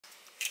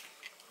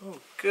Oh,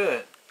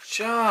 good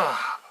job.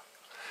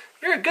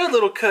 You're a good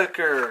little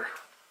cooker.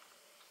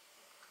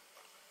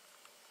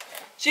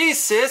 Geez,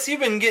 sis, you've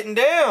been getting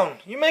down.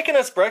 You making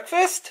us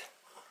breakfast?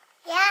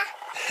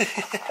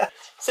 Yeah.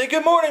 Say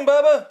good morning,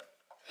 Bubba.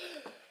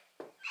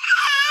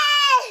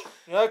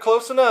 Yeah,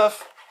 close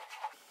enough.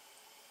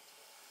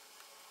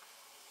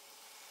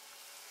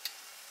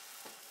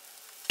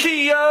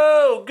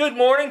 Yo, good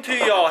morning to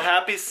y'all.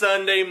 Happy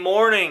Sunday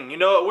morning. You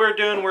know what we're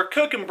doing? We're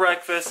cooking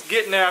breakfast,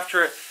 getting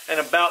after it, and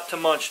about to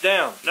munch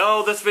down.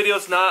 No, this video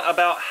is not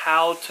about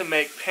how to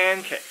make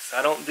pancakes.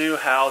 I don't do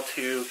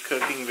how-to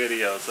cooking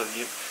videos. So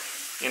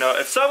you know,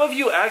 if some of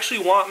you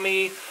actually want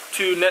me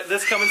to,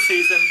 this coming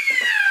season,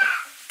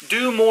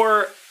 do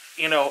more,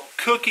 you know,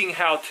 cooking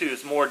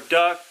how-tos, more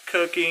duck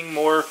cooking,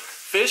 more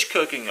fish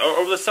cooking.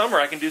 Over the summer,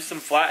 I can do some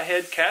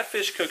flathead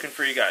catfish cooking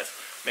for you guys.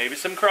 Maybe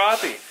some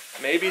crappie.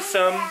 Maybe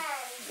some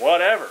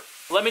whatever.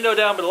 Let me know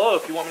down below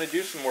if you want me to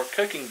do some more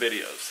cooking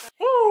videos.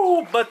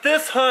 Woo! But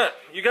this hunt,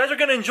 you guys are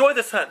going to enjoy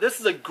this hunt. This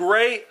is a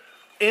great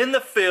in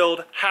the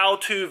field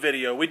how-to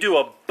video. We do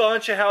a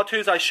bunch of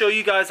how-tos. I show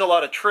you guys a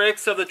lot of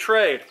tricks of the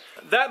trade.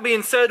 That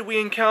being said, we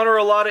encounter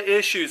a lot of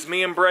issues,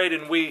 me and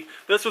Braden.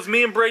 This was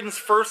me and Braden's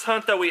first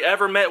hunt that we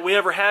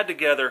ever had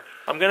together.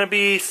 I'm going to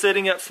be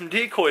setting up some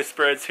decoy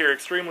spreads here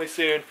extremely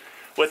soon.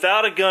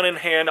 Without a gun in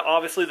hand.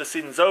 Obviously the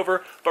season's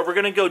over, but we're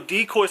going to go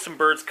decoy some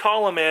birds,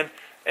 call them in,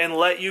 and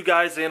let you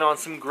guys in on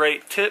some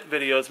great tip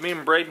videos. Me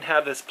and Braden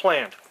have this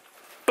planned.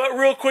 But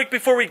real quick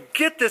before we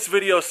get this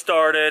video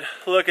started,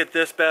 look at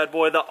this bad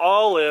boy, the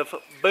Olive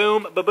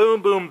Boom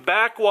Ba-Boom Boom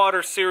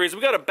Backwater Series. We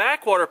got a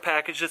backwater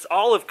package, this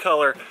olive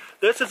color.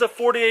 This is a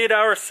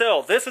 48-hour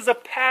sale. This is a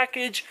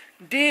package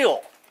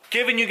deal.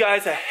 Giving you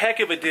guys a heck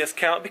of a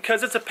discount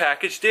because it's a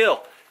package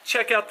deal.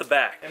 Check out the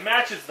back. It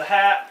matches the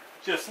hat.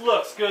 Just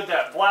looks good,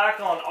 that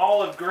black on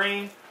olive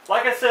green.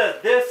 Like I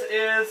said, this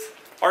is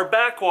our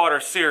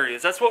backwater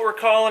series. That's what we're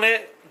calling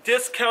it.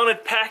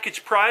 Discounted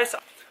package price.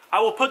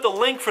 I will put the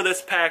link for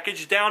this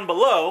package down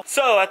below.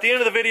 So at the end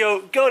of the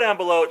video, go down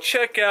below,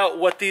 check out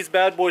what these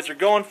bad boys are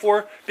going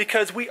for,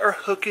 because we are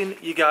hooking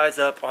you guys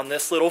up on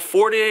this little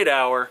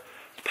 48-hour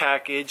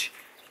package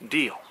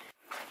deal.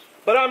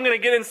 But I'm gonna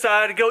get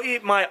inside, go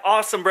eat my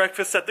awesome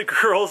breakfast that the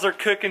girls are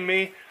cooking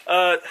me.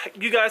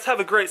 You guys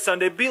have a great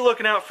Sunday. Be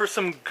looking out for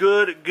some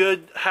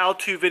good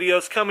how-to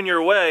videos coming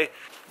your way.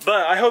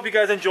 But I hope you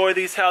guys enjoy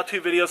these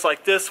how-to videos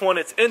like this one.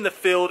 It's in the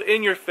field,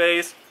 in your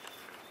face.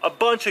 A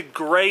bunch of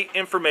great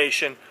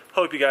information.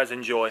 Hope you guys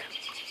enjoy.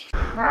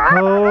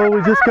 Oh,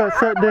 we just got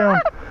set down.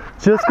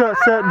 Just got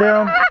set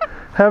down.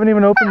 Haven't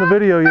even opened the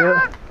video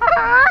yet.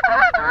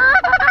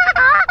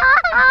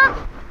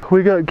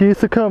 We got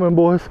geese a-coming,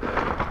 boys.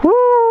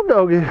 Woo,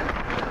 doggy.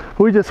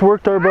 We just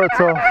worked our butts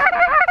off.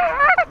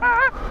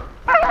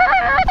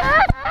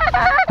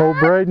 Old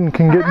Braden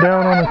can get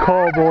down on a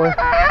call, boy.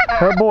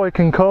 That boy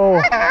can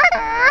call.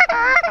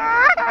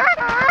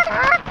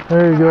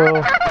 There you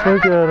go.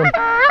 Look at him.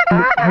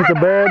 He's a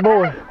bad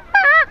boy.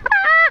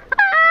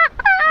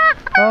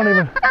 I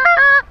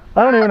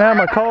don't even have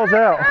my calls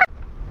out.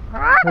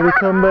 Here we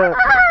come back.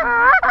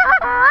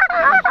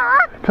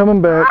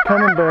 Coming back,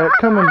 coming back,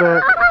 coming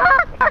back.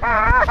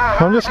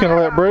 I'm just gonna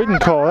let Braden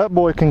call. That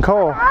boy can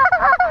call.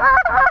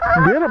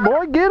 Get it,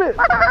 boy, get it.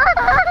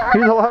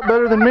 He's a lot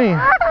better than me.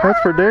 That's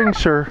for dang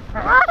sure.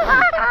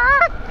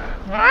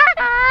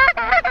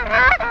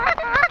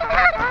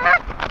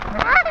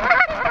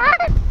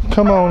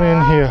 Come on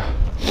in here.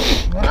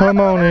 Come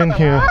on in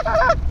here.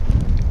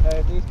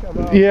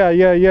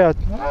 Yeah.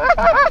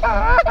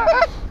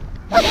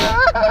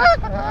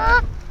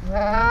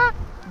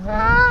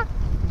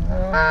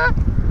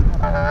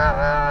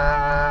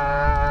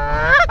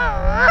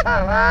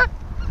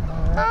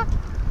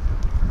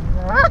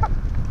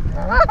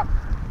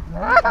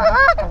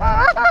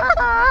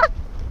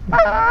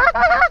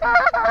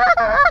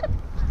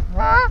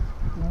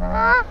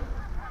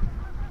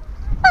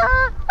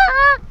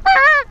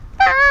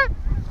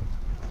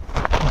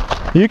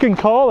 You can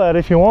call that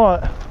if you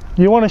want.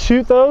 You want to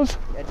shoot those?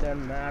 It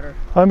doesn't matter.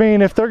 I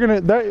mean, if they're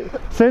gonna,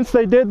 since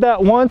they did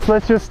that once,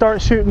 let's just start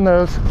shooting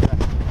those.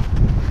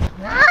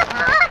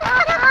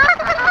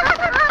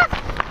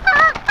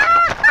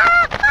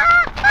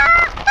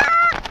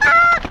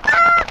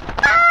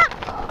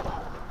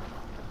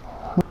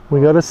 We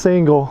got a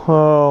single.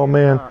 Oh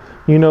man,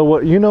 you know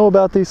what? You know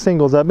about these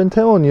singles. I've been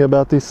telling you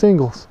about these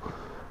singles.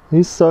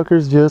 These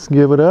suckers just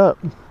give it up.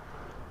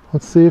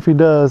 Let's see if he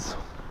does.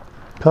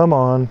 Come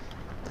on.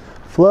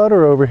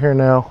 Flutter over here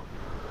now.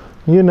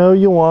 You know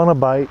you want a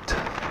bite.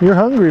 You're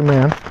hungry,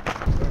 man.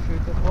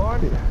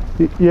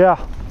 Yeah.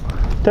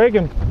 Take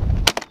him.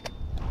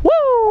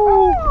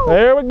 Woo!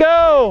 There we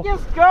go.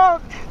 Just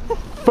go.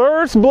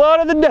 First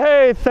blood of the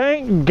day.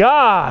 Thank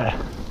God.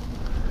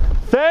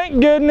 Thank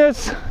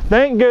goodness.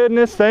 Thank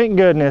goodness. Thank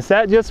goodness.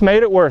 That just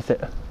made it worth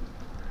it.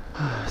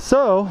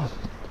 So,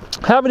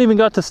 haven't even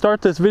got to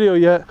start this video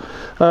yet.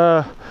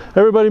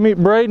 Everybody meet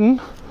Braden.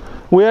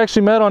 We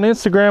actually met on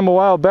Instagram a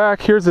while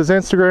back. Here's his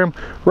Instagram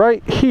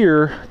right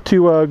here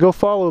to go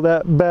follow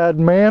that bad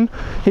man.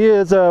 He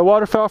is a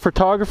waterfowl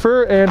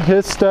photographer and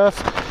his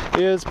stuff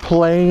is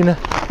plain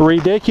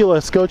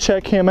ridiculous. Go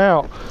check him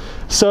out.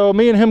 So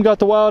me and him got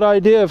the wild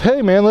idea of,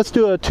 hey man, let's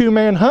do a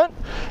 2-man hunt.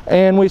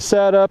 And we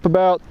set up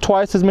about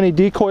twice as many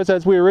decoys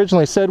as we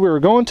originally said we were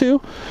going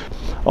to.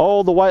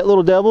 All the white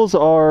little devils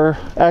are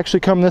actually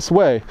come this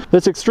way.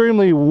 This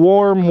extremely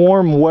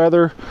warm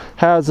weather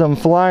has them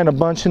flying a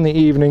bunch in the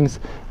evenings,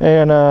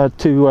 and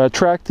to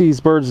track these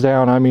birds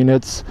down, I mean,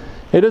 it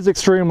is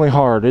extremely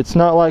hard. It's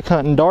not like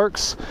hunting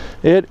darks.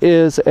 It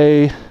is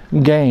a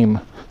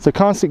game. It's a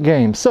constant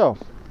game. So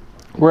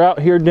we're out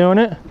here doing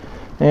it,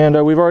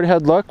 and we've already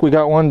had luck. We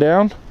got one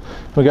down.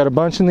 We got a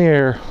bunch in the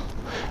air.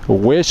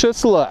 Wish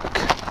us luck.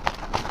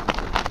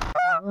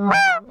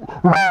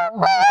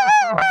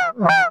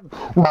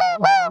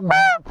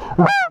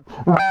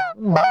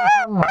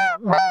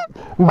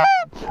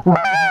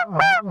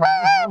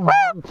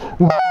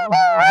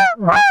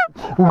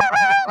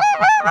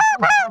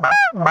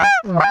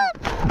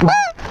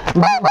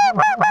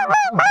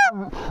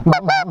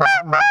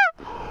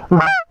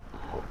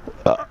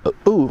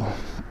 Ooh.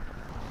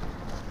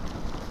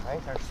 I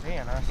think they're seeing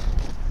us.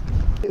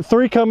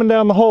 3 coming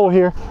down the hole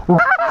here.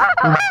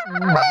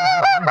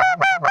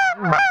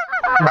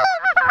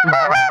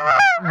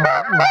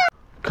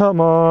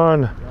 Come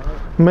on.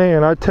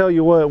 Man, I tell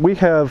you what, we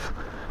have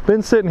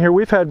been sitting here.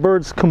 We've had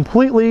birds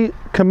completely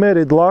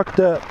committed, locked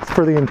up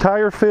for the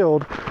entire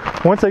field.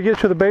 Once they get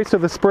to the base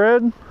of the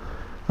spread,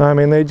 I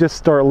mean, they just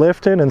start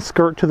lifting and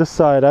skirt to the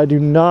side.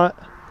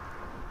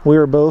 We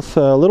are both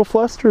a little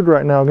flustered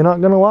right now, I'm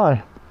not gonna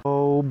lie.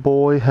 Oh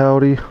boy,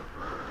 howdy.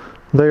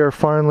 They are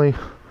finally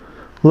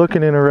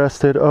looking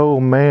interested. Oh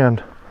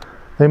man,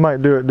 they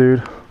might do it,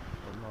 dude.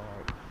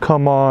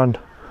 Come on.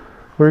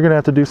 We're gonna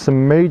have to do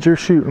some major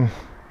shooting.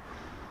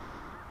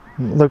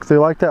 Look, they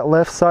like that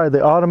left side.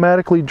 They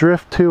automatically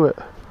drift to it.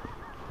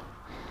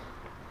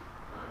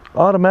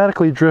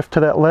 Automatically drift to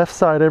that left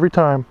side every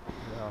time.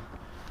 Yeah.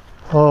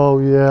 Oh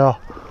yeah.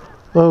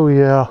 Oh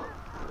yeah.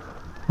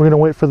 We're gonna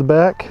wait for the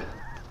back.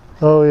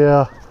 Oh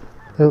yeah.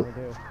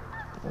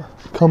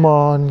 Come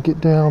on,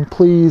 get down,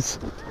 please.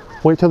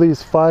 Wait till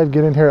these 5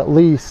 get in here at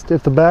least.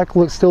 If the back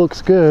still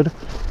looks good,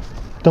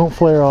 don't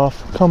flare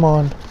off. Come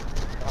on.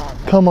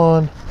 Come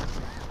on.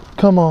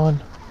 Come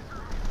on.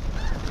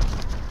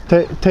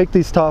 Take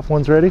these top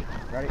ones. Ready?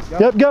 Ready, go.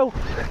 Yep, go.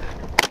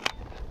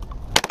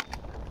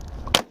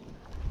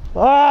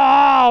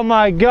 Oh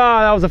my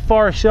God, that was a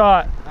far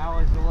shot. That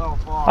was a little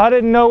far. I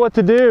didn't know what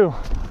to do.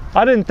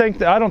 I don't think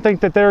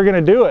that they were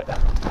gonna do it.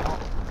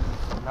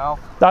 No.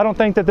 I don't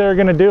think that they were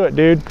gonna do it,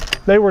 dude.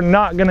 They were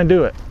not gonna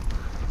do it.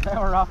 They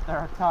were up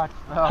there a touch,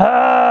 though.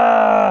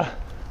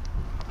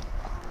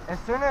 As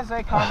soon as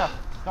they kind of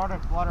started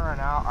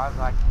fluttering out, I was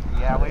like,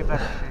 yeah, we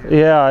better shoot.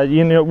 Yeah,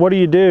 you know, what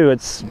do?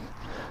 It's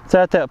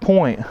at that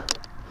point.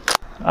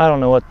 I don't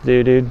know what to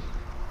do, dude.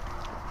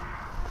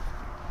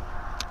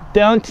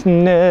 Don't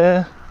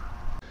know.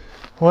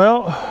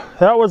 Well,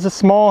 that was a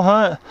small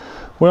hunt.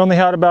 We only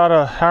had about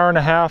an hour and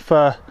a half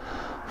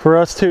for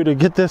us to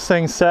get this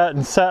thing set,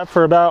 and sat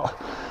for about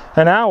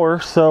an hour.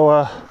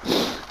 So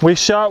we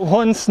shot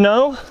 1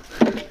 snow,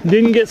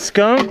 didn't get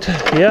skunked.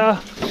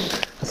 Yeah,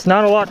 it's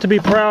not a lot to be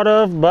proud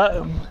of,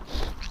 but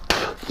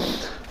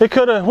we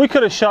could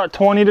have shot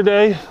 20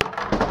 today.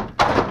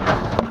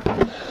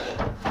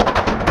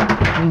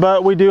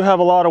 But we do have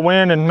a lot of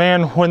wind, and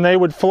man, when they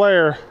would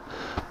flare,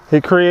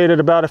 it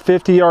created about a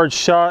 50-yard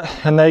shot,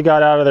 and they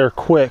got out of there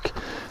quick.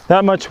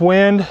 That much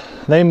wind,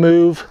 they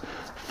move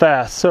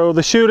fast. So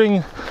the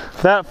shooting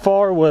that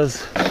far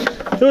was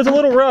a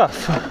little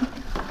rough.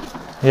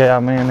 Yeah,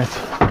 man, it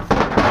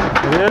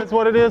is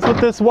what it is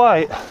with this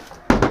white.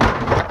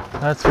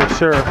 That's for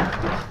sure.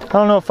 I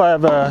don't know if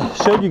I've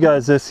showed you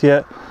guys this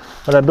yet,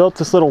 but I built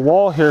this little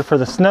wall here for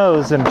the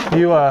snows, and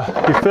you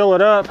fill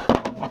it up,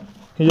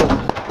 you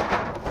just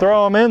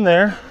throw them in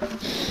there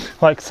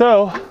like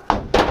so,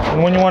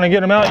 and when you want to get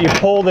them out, you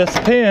pull this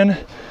pin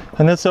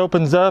and this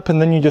opens up,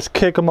 and then you just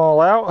kick them all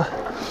out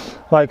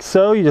like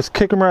so. You just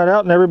kick them right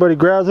out and everybody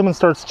grabs them and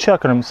starts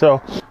chucking them. So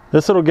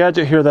this little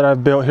gadget here that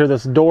I've built here,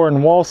 this door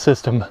and wall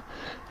system,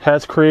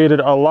 has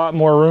created a lot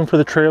more room for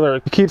the trailer.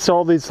 It keeps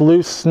all these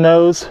loose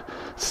snows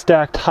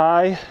stacked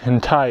high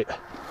and tight.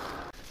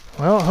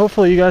 Well,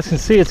 hopefully you guys can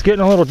see it's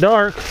getting a little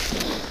dark,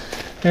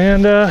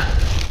 and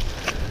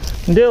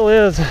deal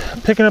is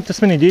picking up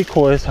this many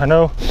decoys. I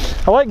know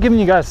I like giving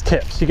you guys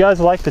tips. You guys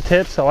like the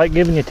tips. I like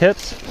giving you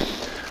tips.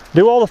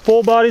 Do all the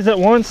full bodies at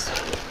once,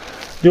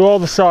 do all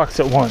the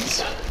socks at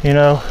once, you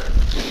know,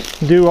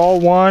 do all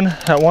one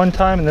at one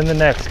time and then the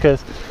next,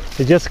 because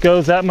it just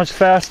goes that much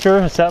faster.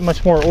 It's that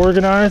much more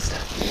organized.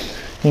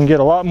 You can get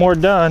a lot more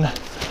done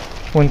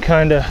when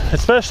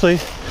especially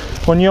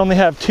when you only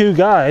have 2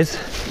 guys.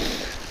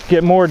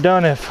 Get more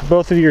done if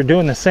both of you are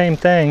doing the same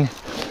thing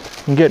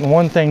and getting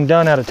one thing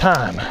done at a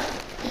time.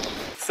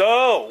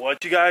 So,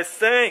 what you guys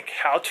think?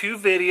 How-to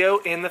video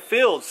in the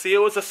field. See, it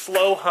was a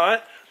slow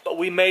hunt. but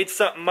we made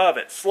something of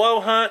it.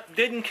 Slow hunt,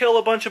 didn't kill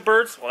a bunch of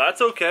birds. Well,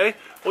 that's okay.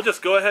 We'll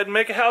just go ahead and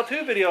make a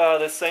how-to video out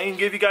of this thing and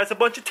give you guys a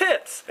bunch of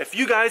tips. If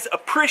you guys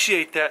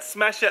appreciate that,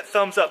 smash that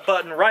thumbs up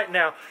button right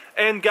now.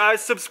 And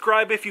guys,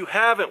 subscribe if you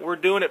haven't. We're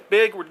doing it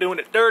big, we're doing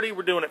it dirty,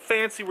 we're doing it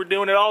fancy, we're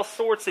doing it all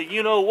sorts of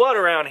you know what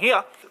around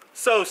here.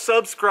 So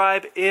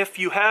subscribe if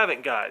you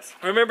haven't, guys.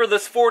 Remember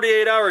this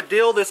 48-hour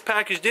deal, this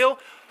package deal?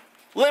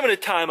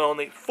 Limited time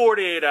only,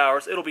 48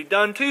 hours. It'll be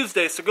done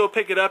Tuesday, so go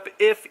pick it up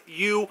if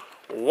you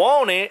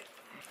want it.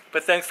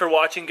 But thanks for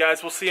watching,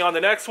 guys. We'll see you on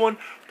the next one.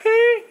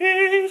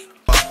 Peace.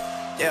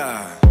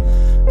 Yeah,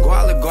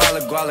 guala,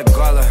 guala, guala,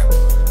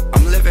 guala.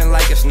 I'm living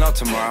like it's no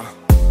tomorrow.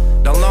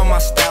 Don't know my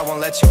style, won't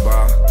let you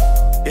borrow.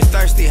 You're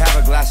thirsty, have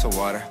a glass of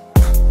water.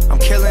 I'm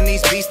killing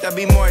these beasts, there'll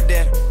be more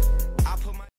dead.